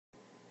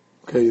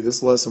Okay,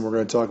 this lesson we're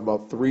going to talk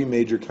about three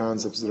major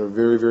concepts that are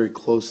very, very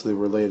closely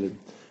related.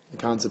 The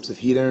concepts of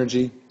heat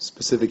energy,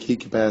 specific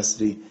heat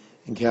capacity,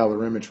 and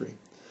calorimetry.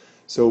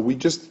 So we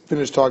just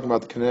finished talking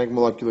about the kinetic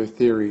molecular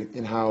theory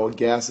and how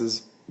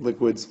gases,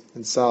 liquids,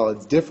 and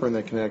solids differ in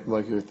that kinetic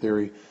molecular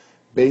theory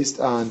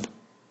based on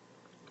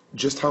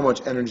just how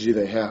much energy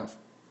they have.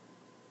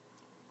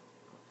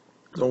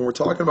 So when we're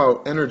talking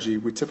about energy,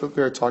 we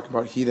typically are talking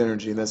about heat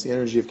energy, and that's the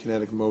energy of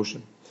kinetic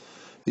motion.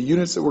 The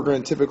units that we're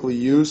going to typically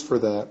use for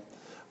that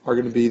are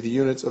going to be the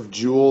units of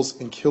joules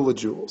and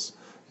kilojoules.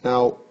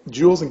 Now,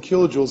 joules and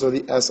kilojoules are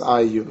the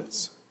SI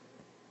units.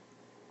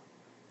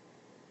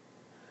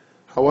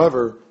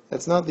 However,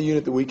 that's not the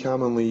unit that we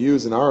commonly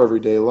use in our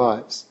everyday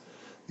lives.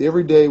 The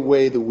everyday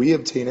way that we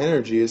obtain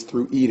energy is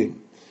through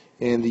eating.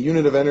 And the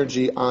unit of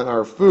energy on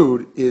our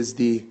food is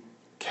the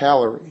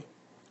calorie,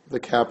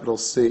 the capital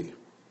C,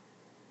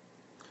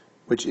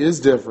 which is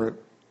different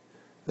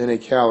than a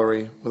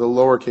calorie with a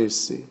lowercase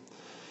c.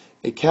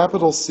 A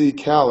capital C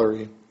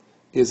calorie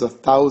is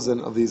 1,000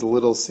 of these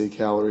little c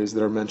calories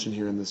that are mentioned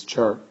here in this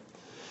chart.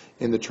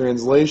 And the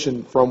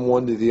translation from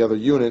one to the other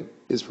unit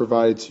is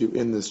provided to you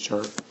in this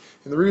chart.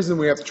 And the reason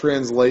we have to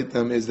translate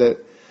them is that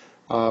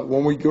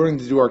when we're going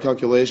to do our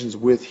calculations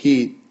with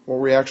heat, what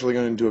we're actually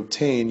going to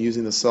obtain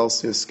using the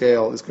Celsius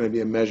scale is going to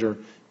be a measure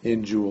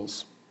in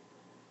joules.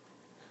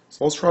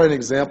 So let's try an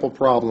example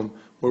problem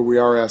where we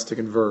are asked to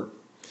convert.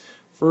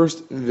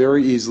 First,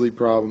 very easily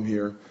problem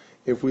here.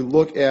 If we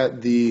look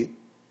at the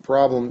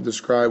problem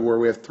described where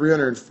we have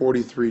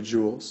 343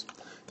 joules.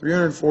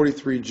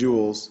 343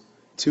 joules,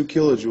 2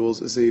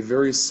 kilojoules, is a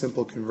very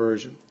simple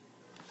conversion.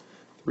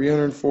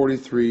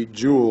 343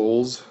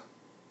 joules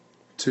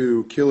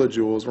to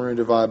kilojoules, we're going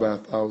to divide by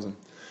 1,000.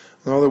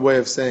 Another way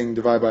of saying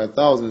divide by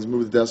 1,000 is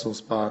move the decimal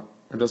spot,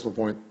 or decimal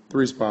point,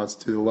 3 spots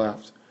to the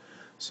left.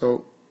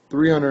 So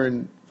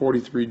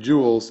 343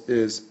 joules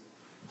is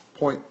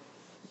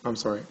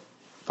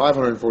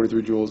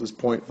 543 joules is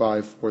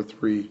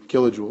 0.543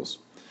 kilojoules.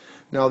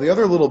 Now the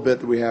other little bit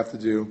that we have to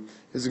do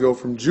is to go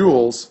from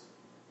joules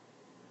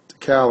to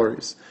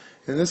calories.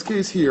 In this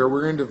case here,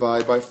 we're going to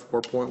divide by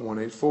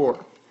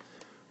 4.184.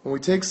 When we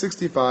take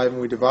 65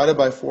 and we divide it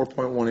by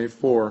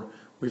 4.184,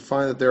 we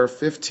find that there are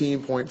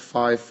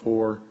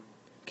 15.54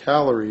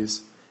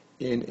 calories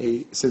in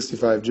a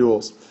 65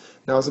 joules.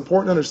 Now it's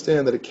important to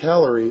understand that a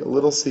calorie, a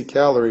little c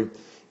calorie,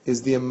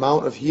 is the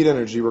amount of heat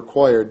energy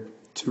required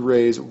to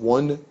raise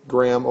 1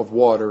 gram of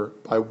water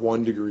by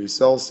 1 degree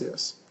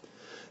Celsius.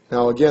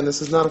 Now again,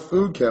 this is not a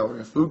food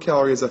calorie. A food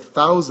calorie is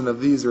 1,000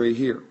 of these right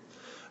here.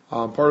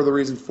 Part of the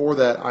reason for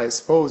that, I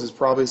suppose, is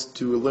probably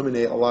to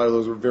eliminate a lot of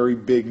those very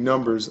big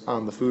numbers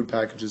on the food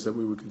packages that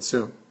we would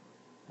consume.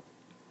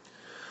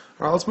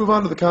 All right, let's move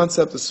on to the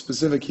concept of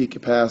specific heat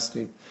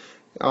capacity.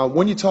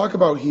 When you talk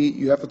about heat,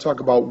 you have to talk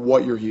about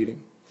what you're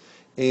heating.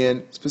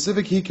 And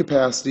specific heat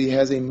capacity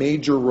has a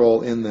major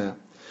role in that.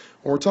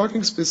 When we're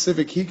talking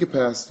specific heat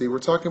capacity, we're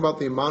talking about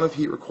the amount of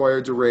heat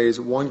required to raise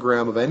 1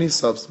 gram of any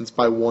substance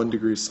by 1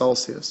 degree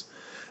Celsius.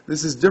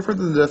 This is different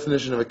than the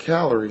definition of a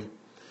calorie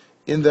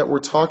in that we're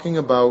talking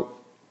about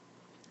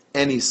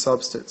any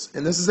substance.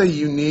 And this is a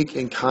unique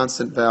and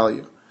constant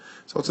value.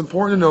 So it's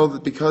important to know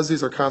that because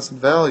these are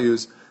constant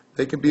values,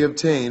 they can be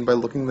obtained by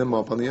looking them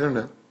up on the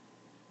internet.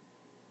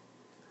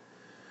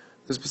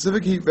 The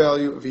specific heat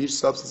value of each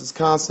substance is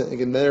constant and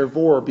can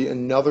therefore be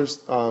another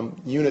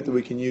unit that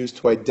we can use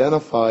to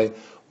identify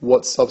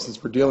what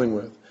substance we're dealing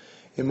with.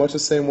 In much the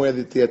same way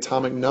that the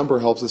atomic number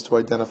helps us to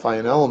identify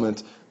an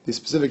element, the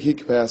specific heat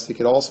capacity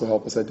could also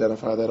help us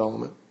identify that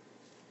element.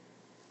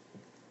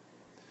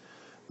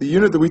 The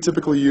unit that we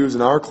typically use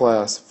in our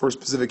class for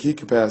specific heat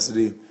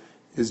capacity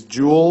is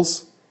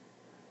joules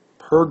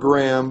per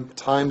gram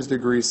times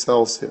degree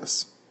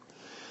Celsius.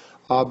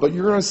 But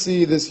you're going to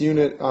see this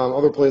unit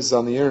other places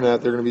on the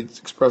internet. They're going to be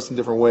expressed in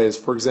different ways.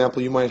 For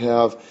example, you might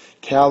have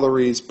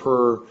calories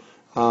per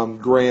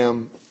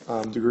gram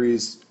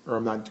degrees,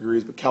 or not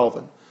degrees, but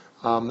Kelvin.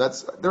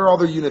 There are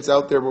other units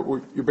out there, but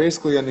what you're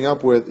basically ending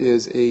up with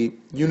is a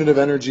unit of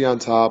energy on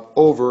top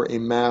over a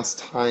mass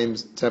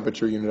times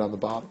temperature unit on the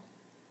bottom.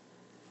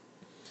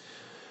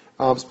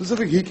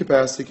 Specific heat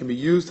capacity can be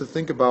used to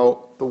think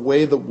about the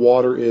way that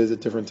water is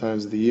at different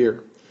times of the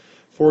year.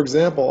 For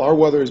example, our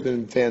weather has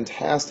been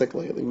fantastic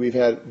lately. We've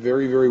had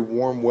very, very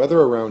warm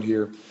weather around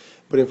here.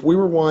 But if we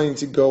were wanting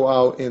to go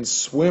out and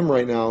swim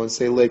right now in,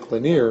 say, Lake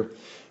Lanier,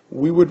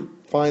 we would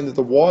find that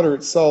the water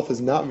itself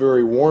is not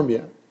very warm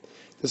yet.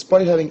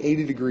 Despite having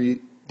 80-degree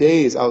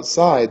days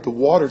outside, the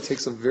water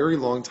takes a very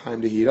long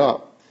time to heat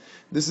up.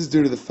 This is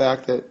due to the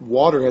fact that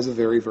water has a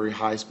very, very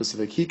high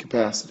specific heat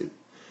capacity.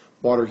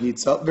 Water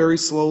heats up very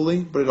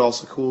slowly, but it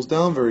also cools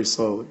down very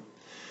slowly.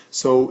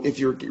 So if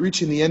you're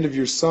reaching the end of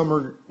your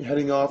summer,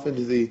 heading off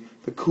into the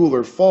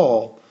cooler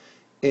fall,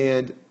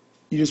 and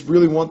you just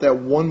really want that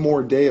one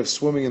more day of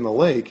swimming in the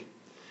lake,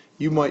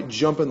 you might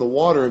jump in the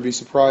water and be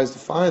surprised to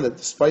find that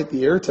despite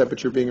the air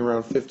temperature being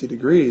around 50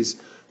 degrees,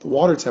 the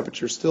water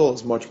temperature still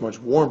is much, much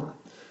warmer.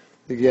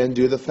 Again,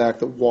 due to the fact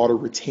that water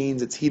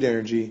retains its heat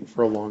energy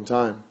for a long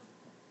time.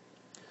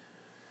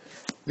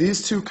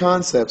 These two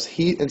concepts,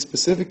 heat and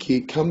specific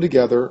heat, come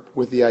together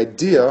with the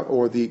idea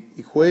or the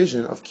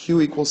equation of Q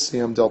equals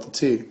Cm delta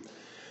T.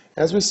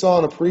 As we saw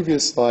in a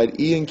previous slide,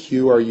 E and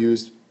Q are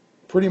used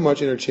pretty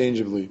much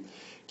interchangeably.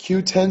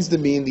 Q tends to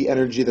mean the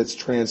energy that's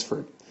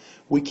transferred.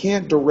 We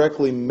can't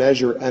directly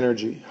measure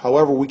energy.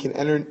 However, we can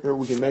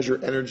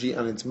measure energy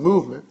on its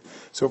movement.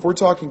 So if we're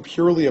talking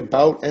purely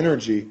about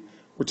energy,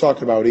 we're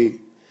talking about E.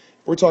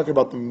 If we're talking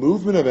about the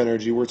movement of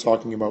energy, we're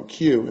talking about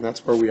Q, and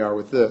that's where we are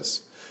with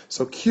this.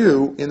 So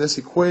Q in this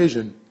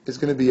equation is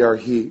going to be our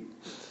heat.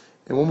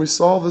 And when we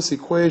solve this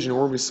equation,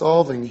 we're going to be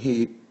solving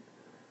heat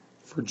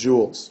for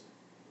joules.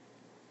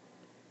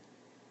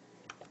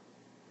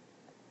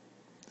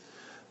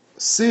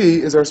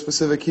 C is our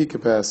specific heat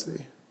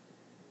capacity.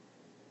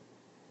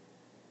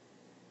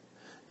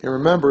 And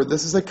remember,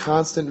 this is a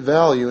constant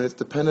value and it's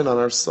dependent on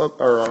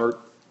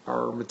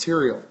our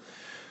material.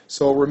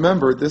 So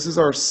remember, this is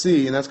our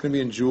C, and that's going to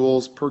be in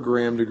joules per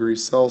gram degree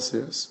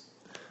Celsius.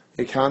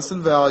 A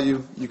constant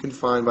value you can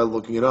find by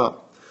looking it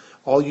up.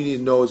 All you need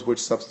to know is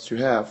which substance you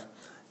have.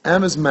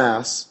 M is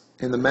mass,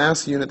 and the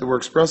mass unit that we're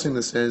expressing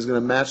this in is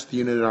going to match the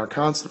unit in our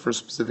constant for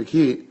specific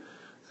heat, and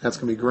that's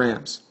going to be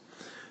grams.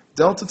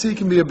 Delta T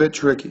can be a bit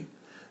tricky,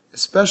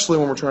 especially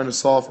when we're trying to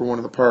solve for one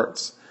of the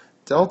parts.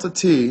 Delta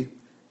T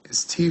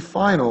is T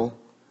final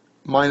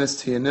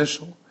minus T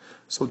initial.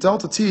 So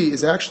delta T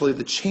is actually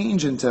the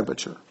change in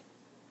temperature.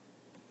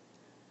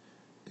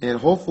 And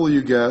hopefully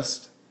you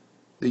guessed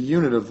the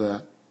unit of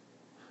that.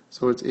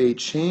 So it's a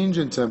change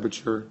in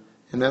temperature,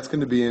 and that's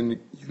going to be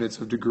in units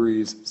of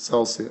degrees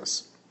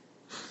Celsius.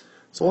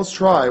 So let's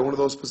try one of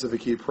those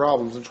specific heat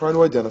problems and try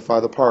to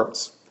identify the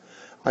parts.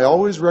 I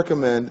always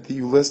recommend that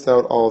you list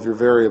out all of your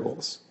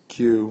variables,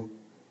 Q,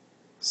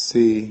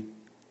 C,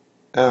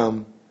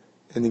 M,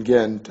 and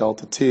again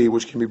delta T,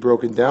 which can be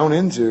broken down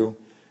into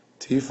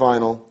T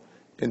final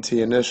and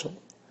T initial.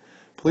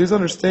 Please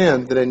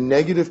understand that a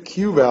negative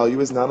Q value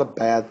is not a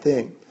bad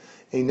thing.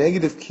 A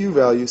negative Q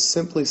value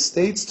simply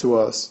states to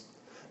us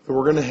that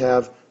we're going to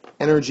have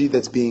energy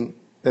that's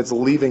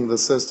leaving the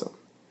system.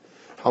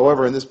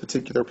 However, in this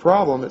particular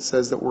problem, it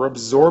says that we're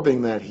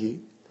absorbing that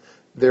heat.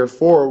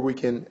 Therefore, we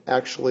can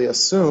actually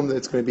assume that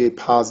it's going to be a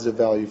positive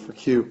value for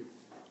Q.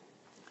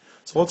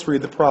 So let's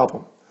read the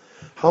problem.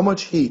 How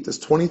much heat does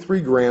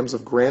 23 grams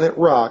of granite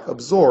rock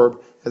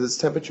absorb as its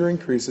temperature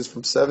increases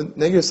from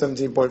negative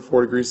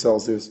 17.4 degrees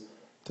Celsius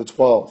to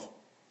 12?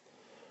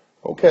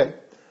 Okay,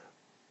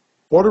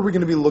 what are we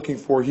going to be looking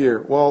for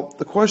here? Well,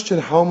 the question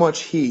how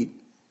much heat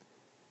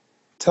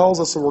tells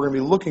us that we're going to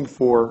be looking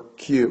for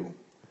Q.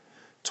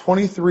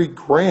 23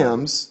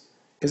 grams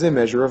is a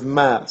measure of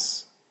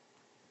mass.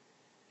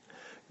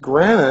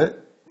 Granite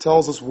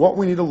tells us what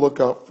we need to look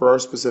up for our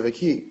specific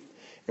heat.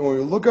 And when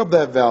we look up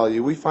that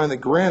value, we find that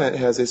granite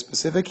has a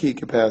specific heat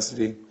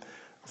capacity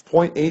of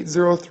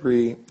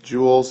 0.803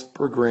 joules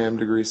per gram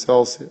degree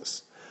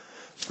Celsius.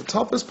 The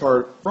toughest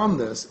part from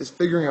this is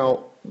figuring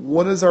out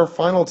what is our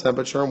final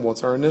temperature and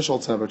what's our initial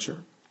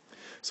temperature.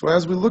 So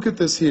as we look at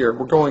this here,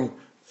 we're going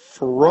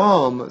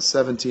from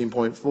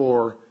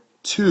 17.4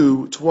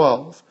 to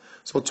 12.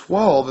 So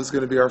 12 is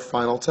going to be our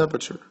final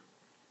temperature.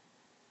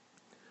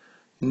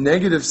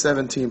 Negative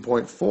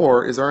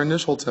 17.4 is our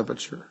initial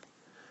temperature.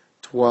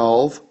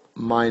 12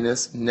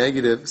 minus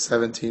negative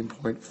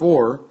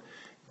 17.4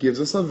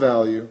 gives us a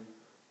value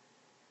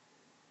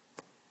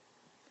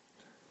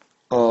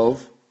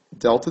of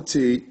delta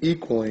T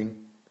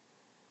equaling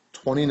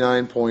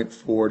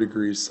 29.4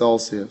 degrees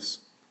Celsius.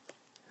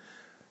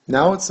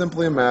 Now it's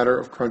simply a matter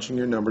of crunching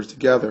your numbers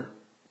together.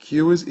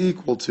 Q is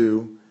equal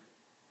to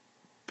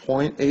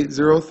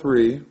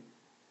 0.803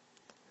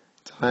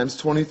 times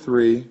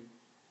 23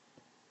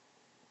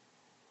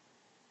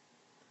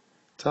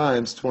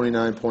 times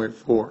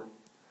 29.4.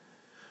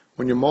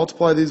 When you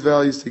multiply these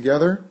values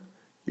together,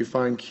 you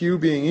find Q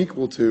being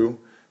equal to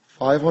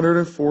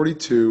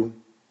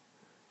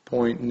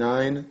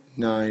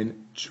 542.99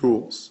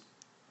 joules.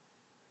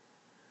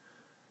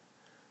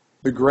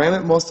 The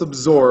granite must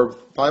absorb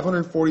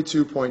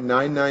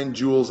 542.99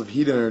 joules of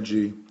heat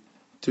energy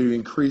to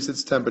increase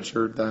its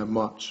temperature that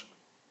much.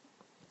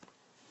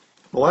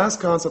 The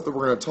last concept that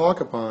we're going to talk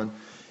upon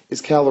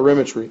is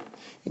calorimetry.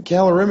 And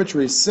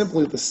calorimetry is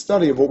simply the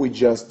study of what we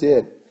just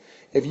did.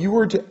 If you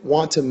were to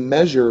want to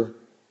measure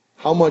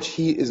how much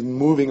heat is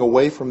moving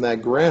away from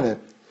that granite,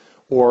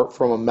 or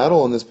from a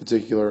metal in this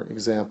particular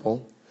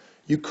example,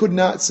 you could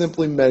not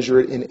simply measure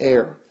it in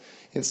air.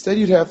 Instead,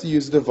 you'd have to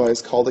use a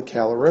device called a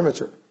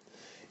calorimeter.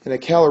 And a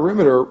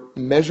calorimeter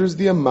measures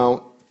the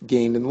amount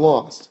gained and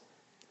lost.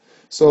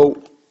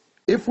 So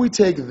if we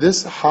take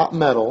this hot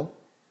metal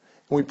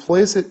and we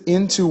place it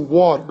into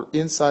water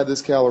inside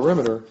this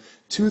calorimeter,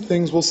 two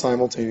things will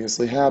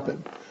simultaneously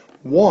happen.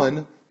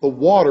 One, the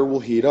water will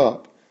heat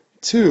up.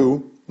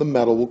 Two, the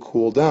metal will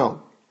cool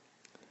down.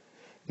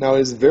 Now, it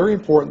is very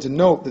important to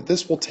note that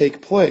this will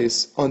take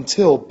place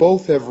until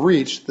both have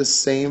reached the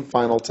same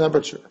final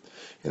temperature.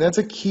 And that's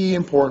a key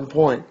important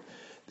point.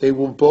 They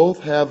will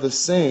both have the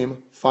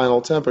same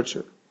final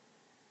temperature.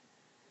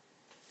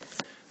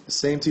 the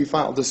same T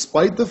final.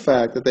 Despite the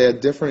fact that they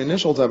had different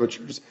initial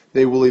temperatures,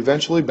 they will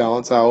eventually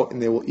balance out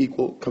and they will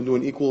come to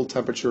an equal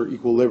temperature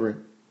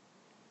equilibrium.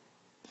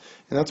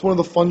 And that's one of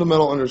the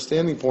fundamental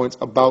understanding points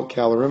about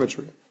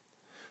calorimetry.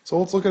 So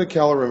let's look at a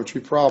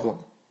calorimetry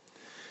problem.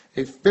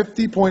 A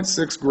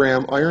 50.6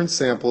 gram iron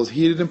sample is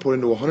heated and put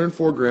into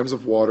 104 grams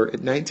of water at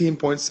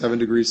 19.7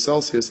 degrees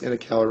Celsius in a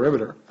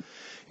calorimeter.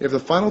 If the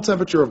final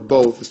temperature of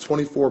both is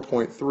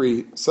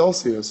 24.3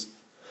 Celsius,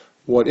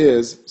 what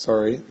is,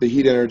 the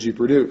heat energy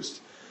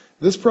produced?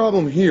 This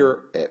problem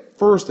here at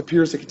first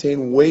appears to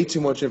contain way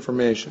too much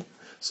information.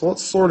 So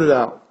let's sort it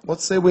out.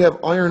 Let's say we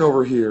have iron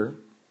over here.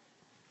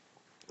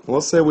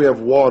 Let's say we have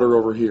water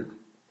over here.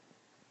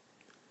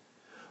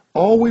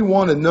 All we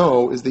want to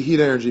know is the heat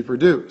energy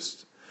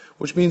produced,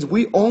 which means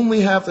we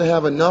only have to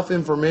have enough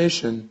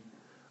information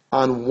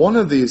on one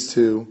of these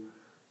two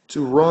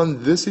to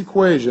run this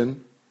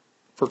equation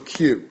for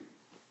Q.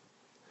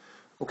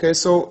 Okay,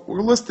 so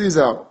we'll list these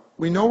out.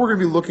 We know we're going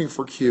to be looking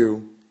for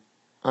Q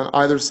on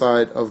either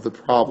side of the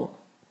problem.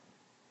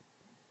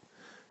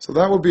 So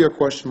that would be a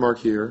question mark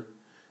here.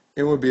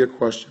 It would be a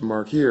question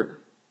mark here.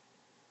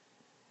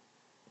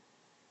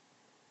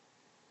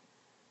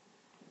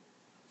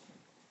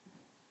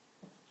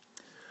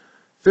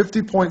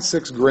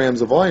 .6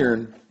 grams of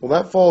iron, well,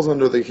 that falls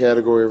under the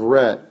category of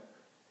red.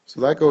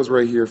 So that goes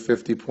right here,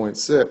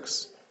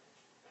 50.6.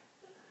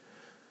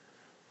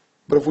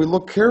 But if we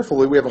look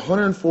carefully, we have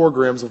 104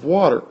 grams of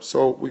water,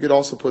 so we could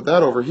also put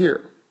that over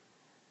here.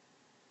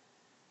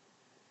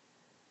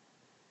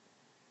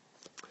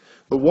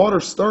 The water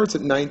starts at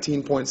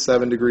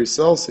 19.7 degrees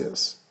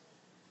Celsius.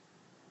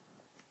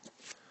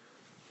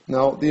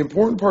 Now, the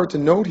important part to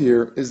note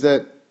here is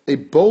that they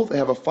both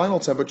have a final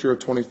temperature of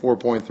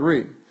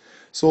 24.3.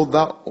 So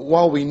that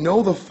while we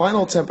know the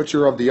final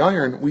temperature of the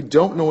iron, we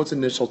don't know its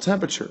initial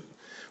temperature,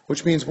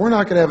 which means we're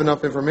not going to have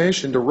enough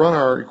information to run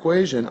our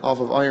equation off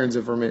of iron's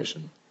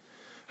information.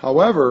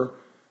 However,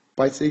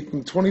 by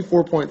taking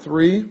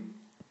 24.3,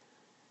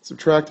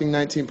 subtracting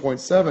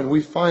 19.7,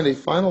 we find a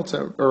final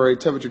a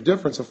temperature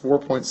difference of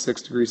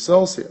 4.6 degrees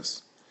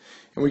Celsius.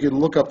 And we can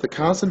look up the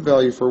constant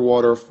value for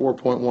water of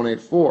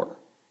 4.184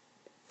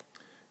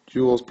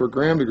 joules per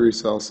gram degree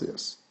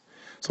Celsius.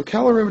 So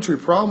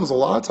calorimetry problems a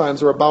lot of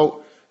times are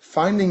about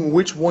finding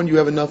which one you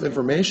have enough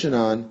information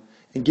on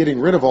and getting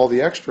rid of all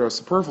the extra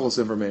superfluous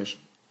information.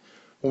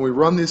 When we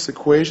run this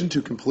equation to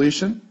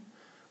completion,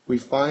 we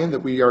find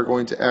that we are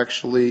going to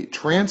actually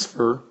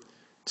transfer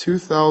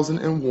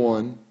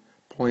 2001.63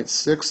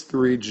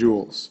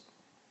 joules.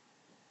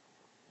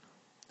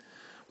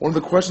 One of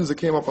the questions that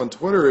came up on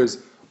Twitter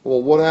is,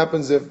 well, what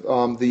happens if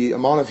the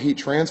amount of heat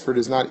transferred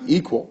is not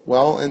equal?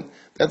 Well, and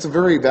that's a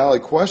very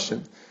valid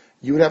question.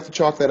 You would have to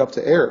chalk that up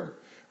to air.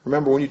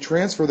 Remember, when you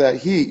transfer that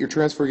heat, you're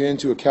transferring it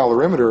into a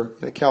calorimeter,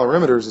 and a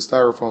calorimeter is a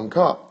styrofoam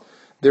cup.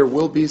 There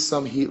will be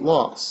some heat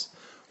loss.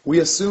 We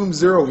assume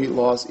zero heat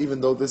loss,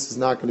 even though this is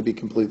not going to be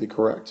completely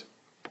correct.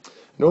 I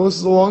know this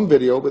is a long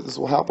video, but this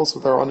will help us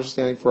with our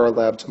understanding for our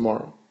lab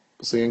tomorrow.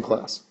 We'll see you in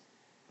class.